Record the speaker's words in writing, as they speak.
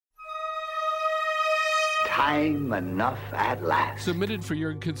time enough at last. Submitted for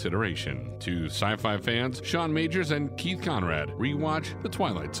your consideration to sci-fi fans Sean Majors and Keith Conrad. Rewatch The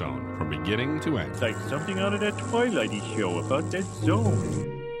Twilight Zone from beginning to end. It's like something out of that Twilighty show about that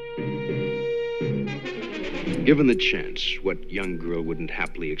zone. Given the chance, what young girl wouldn't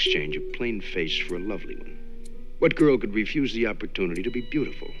happily exchange a plain face for a lovely one? What girl could refuse the opportunity to be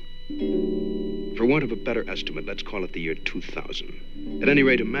beautiful? For want of a better estimate, let's call it the year 2000. At any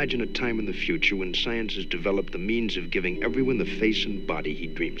rate, imagine a time in the future when science has developed the means of giving everyone the face and body he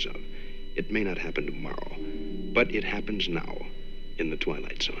dreams of. It may not happen tomorrow, but it happens now in The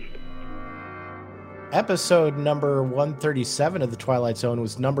Twilight Zone. Episode number 137 of The Twilight Zone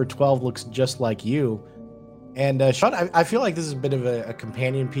was number 12, Looks Just Like You. And Sean, I feel like this is a bit of a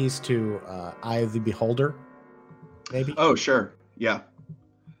companion piece to Eye of the Beholder, maybe? Oh, sure. Yeah.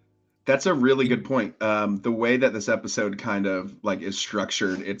 That's a really good point. The way that this episode kind of like is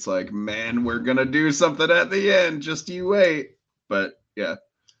structured, it's like, man, we're going to do something at the end. Just you wait. But yeah.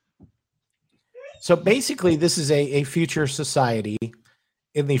 So basically, this is a future society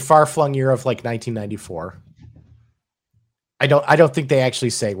in the far-flung year of like 1994. I don't think they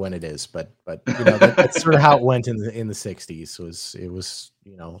actually say when it is, but you know that's sort of how it went in the 60s. It was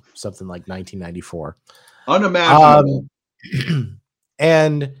something like 1994. Unimaginable.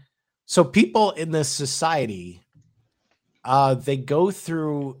 And so people in this society, they go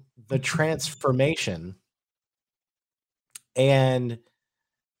through the transformation, and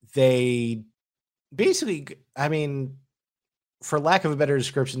they basically, I mean, for lack of a better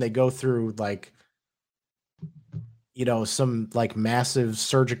description, they go through like, some like massive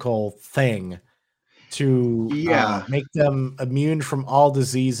surgical thing to make them immune from all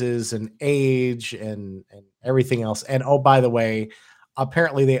diseases and age and everything else. And oh, by the way,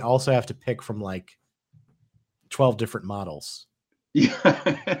 apparently they also have to pick from like 12 different models. Yeah.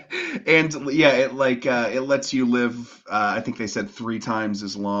 And yeah, it lets you live, I think they said 3 times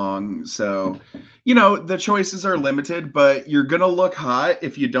as long. So, the choices are limited, but you're going to look hot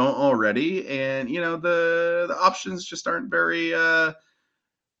if you don't already. And, the options just aren't very, there's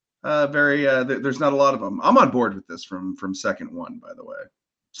not a lot of them. I'm on board with this from second one, by the way.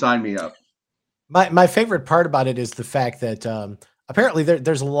 Sign me up. My favorite part about it is the fact that apparently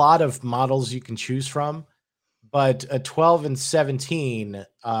there's a lot of models you can choose from. But a 12 and 17,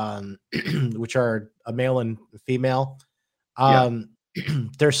 which are a male and female,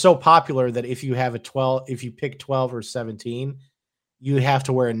 they're so popular that if you pick 12 or 17, you have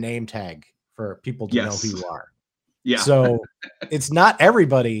to wear a name tag for people to know who you are. Yeah. So it's not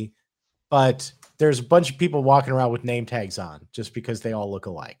everybody, but there's a bunch of people walking around with name tags on just because they all look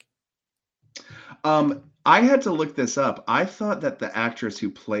alike. I had to look this up. I thought that the actress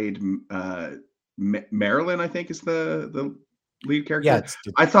who played Marilyn, I think, is the lead character. Yeah,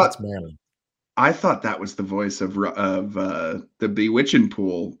 I thought it's Marilyn. I thought that was the voice of the Bewitching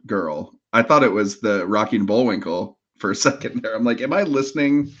Pool girl. I thought it was the Rocky and Bullwinkle for a second there. I'm like, am I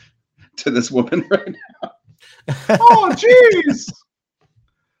listening to this woman right now? Oh, jeez!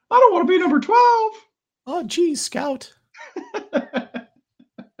 I don't want to be number 12. Oh, geez, Scout.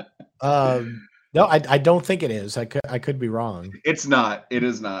 No, I don't think it is. I could be wrong. It's not. It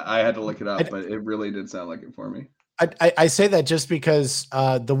is not. I had to look it up, but it really did sound like it for me. I say that just because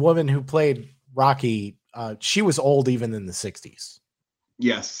the woman who played Rocky, she was old even in the 60s.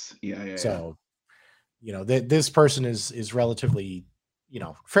 Yes. Yeah. So, this person is relatively,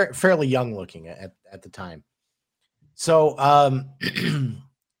 fairly young looking at the time. So,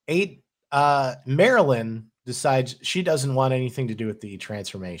 Marilyn decides she doesn't want anything to do with the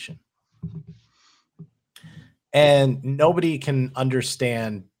transformation. And nobody can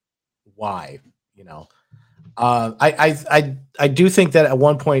understand why, I do think that at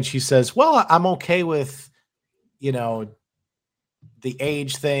one point she says, well, I'm okay with, the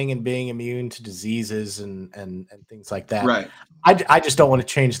age thing and being immune to diseases and things like that. Right. I just don't want to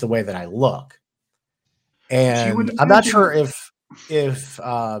change the way that I look. And I'm not sure if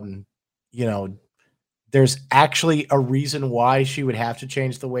there's actually a reason why she would have to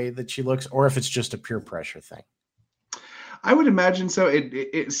change the way that she looks, or if it's just a peer pressure thing. I would imagine so.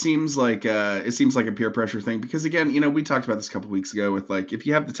 It seems like a peer pressure thing because, again, we talked about this a couple of weeks ago with like, if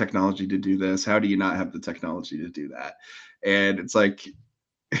you have the technology to do this, how do you not have the technology to do that? And it's like,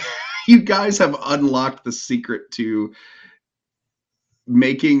 you guys have unlocked the secret to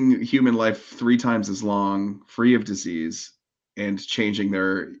making human life 3 times as long, free of disease, and changing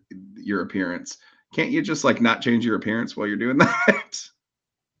your appearance. Can't you just like not change your appearance while you're doing that?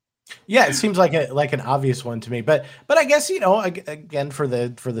 Yeah, it seems like an obvious one to me, but I guess again for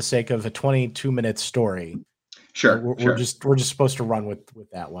the sake of a 22-minute story, sure, we're just supposed to run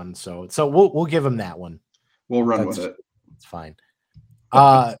with that one. So we'll give him that one. We'll run with it. It's fine.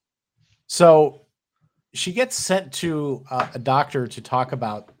 So she gets sent to a doctor to talk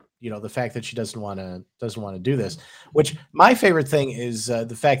about, the fact that she doesn't want to do this. Which my favorite thing is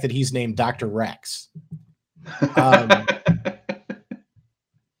the fact that he's named Dr. Rex.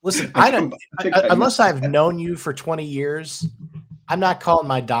 Listen, unless I've known you for 20 years, I'm not calling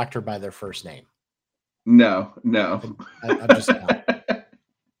my doctor by their first name. No. I'm just not.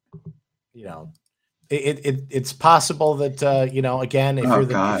 It's possible that again,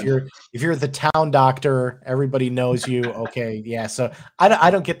 if you're the town doctor, everybody knows you. Okay, yeah. So I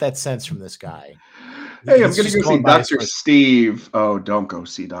don't get that sense from this guy. Hey, I'm going to go see Dr. Steve. Oh, don't go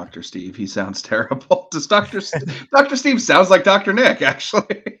see Dr. Steve. He sounds terrible. Does Dr. Steve sounds like Dr. Nick,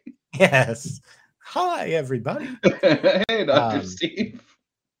 actually? Yes. Hi, everybody. Hey, Dr. Steve.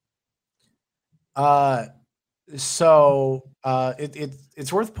 So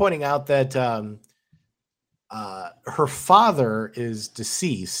it's worth pointing out that her father is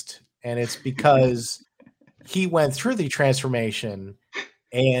deceased, and it's because he went through the transformation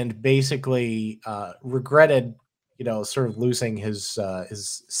and basically regretted, sort of losing his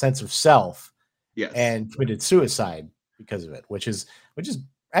sense of self, yes, and committed suicide because of it, which is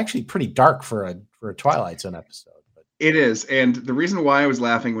actually pretty dark for a Twilight Zone episode. But it is, and the reason why I was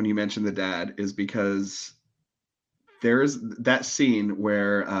laughing when you mentioned the dad is because there's that scene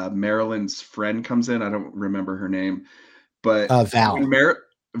where Marilyn's friend comes in. I don't remember her name, but Val.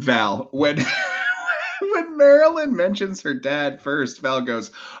 When when Marilyn mentions her dad first, Val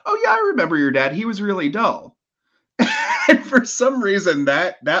goes, "Oh yeah, I remember your dad. He was really dull." And for some reason,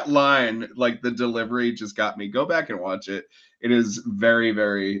 that line, like the delivery, just got me. Go back and watch it. It is very,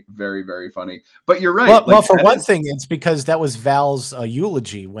 very, very, very funny. But you're right. Well, for one thing, it's because that was Val's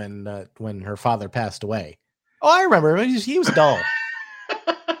eulogy when her father passed away. Oh, I remember. He was dull.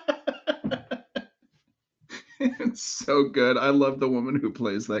 It's so good. I love the woman who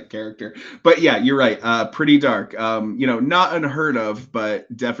plays that character. But yeah, you're right. Pretty dark. Not unheard of,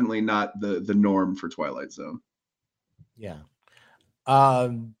 but definitely not the norm for Twilight Zone. Yeah.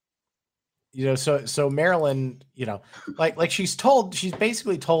 So Marilyn, like she's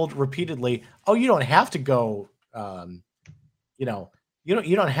basically told repeatedly, oh, you don't have to go, you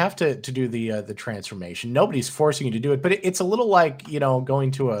don't have to do the transformation. Nobody's forcing you to do it, but it's a little like, going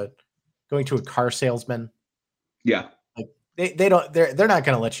to a car salesman. Yeah. Like they're not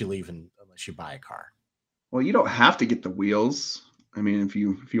going to let you leave unless you buy a car. Well, you don't have to get the wheels. I mean, if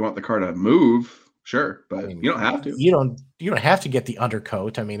you want the car to move, sure, but you don't have to. You don't have to get the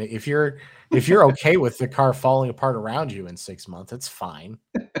undercoat. I mean, if you're okay with the car falling apart around you in 6 months, it's fine.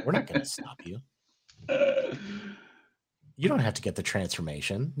 We're not going to stop you. You don't have to get the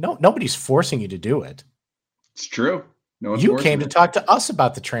transformation. No, nobody's forcing you to do it. It's true. No one's you came to talk to us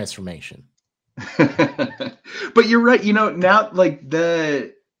about the transformation. But you're right. Now like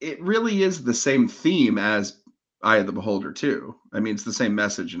it really is the same theme as Eye of the Beholder too. I mean, it's the same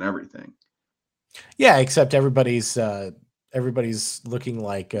message and everything. Yeah, except everybody's looking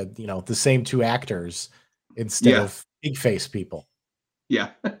like the same two actors instead of big face people. Yeah.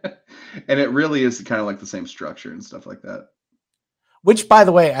 And it really is kind of like the same structure and stuff like that. Which, by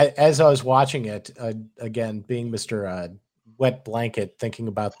the way, as I was watching it, again, being Mr. Wet Blanket, thinking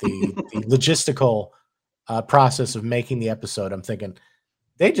about the logistical process of making the episode, I'm thinking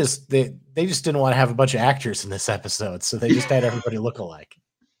they just didn't want to have a bunch of actors in this episode, so they just had everybody look alike.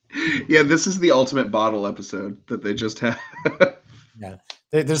 Yeah, this is the ultimate bottle episode that they just have. Yeah,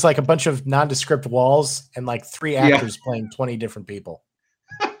 there's like a bunch of nondescript walls and like 3 actors playing 20 different people.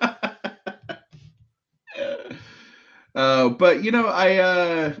 But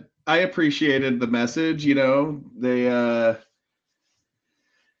I appreciated the message. They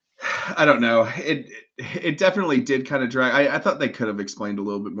I don't know. It definitely did kind of drag. I thought they could have explained a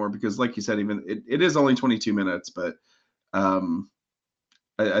little bit more because, like you said, even it is only 22 minutes, but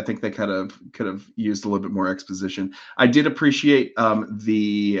I think they could have used a little bit more exposition. I did appreciate I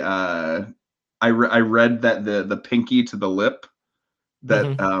read that the pinky to the lip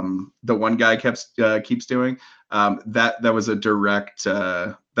that the one guy keeps doing, that was a direct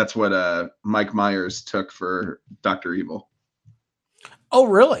that's what Mike Myers took for Dr. Evil. Oh,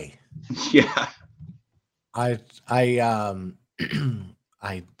 really? Yeah. I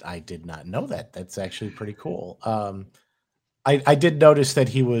did not know that. That's actually pretty cool. I did notice that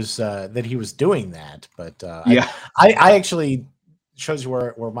he was doing that, but I actually shows you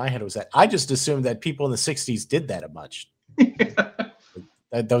where my head was at. I just assumed that people in the 60s did that a much.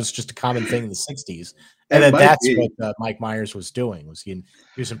 That was just a common thing in the 60s. And then that's what Mike Myers was doing, was he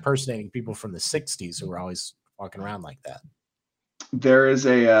was impersonating people from the 60s who were always walking around like that. There is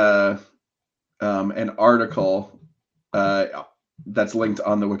a an article that's linked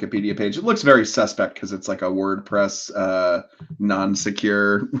on the Wikipedia page. It looks very suspect because it's like a WordPress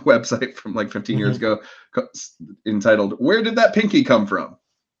non-secure website from like 15 years ago entitled, "Where Did That Pinky Come From?"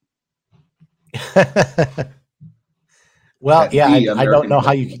 Well, yeah, I don't know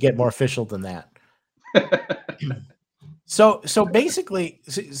how you could get more official than that. So basically,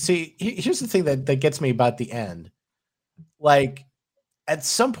 see, here's the thing that gets me about the end. Like, at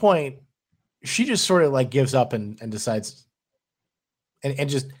some point, she just sort of like gives up and decides, and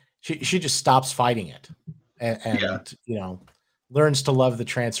just she just stops fighting it, and you know, learns to love the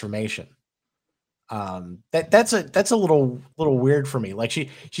transformation. That's a little weird for me. Like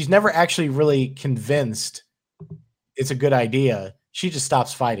she's never actually really convinced it's a good idea. She just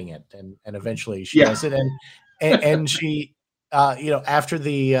stops fighting it, and eventually she does it, and she you know, after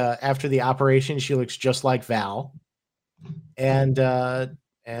the operation, she looks just like Val, and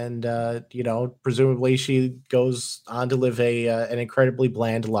you know, presumably she goes on to live an incredibly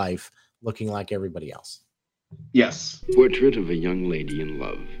bland life, looking like everybody else. Yes. Portrait of a young lady in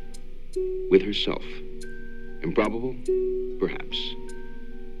love with herself. Improbable? Perhaps.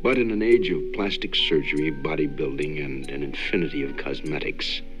 But in an age of plastic surgery, bodybuilding, and an infinity of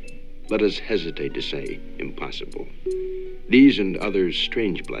cosmetics, let us hesitate to say impossible. These and other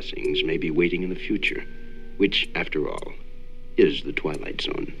strange blessings may be waiting in the future, which, after all, is the Twilight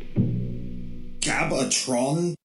Zone. Gabatron?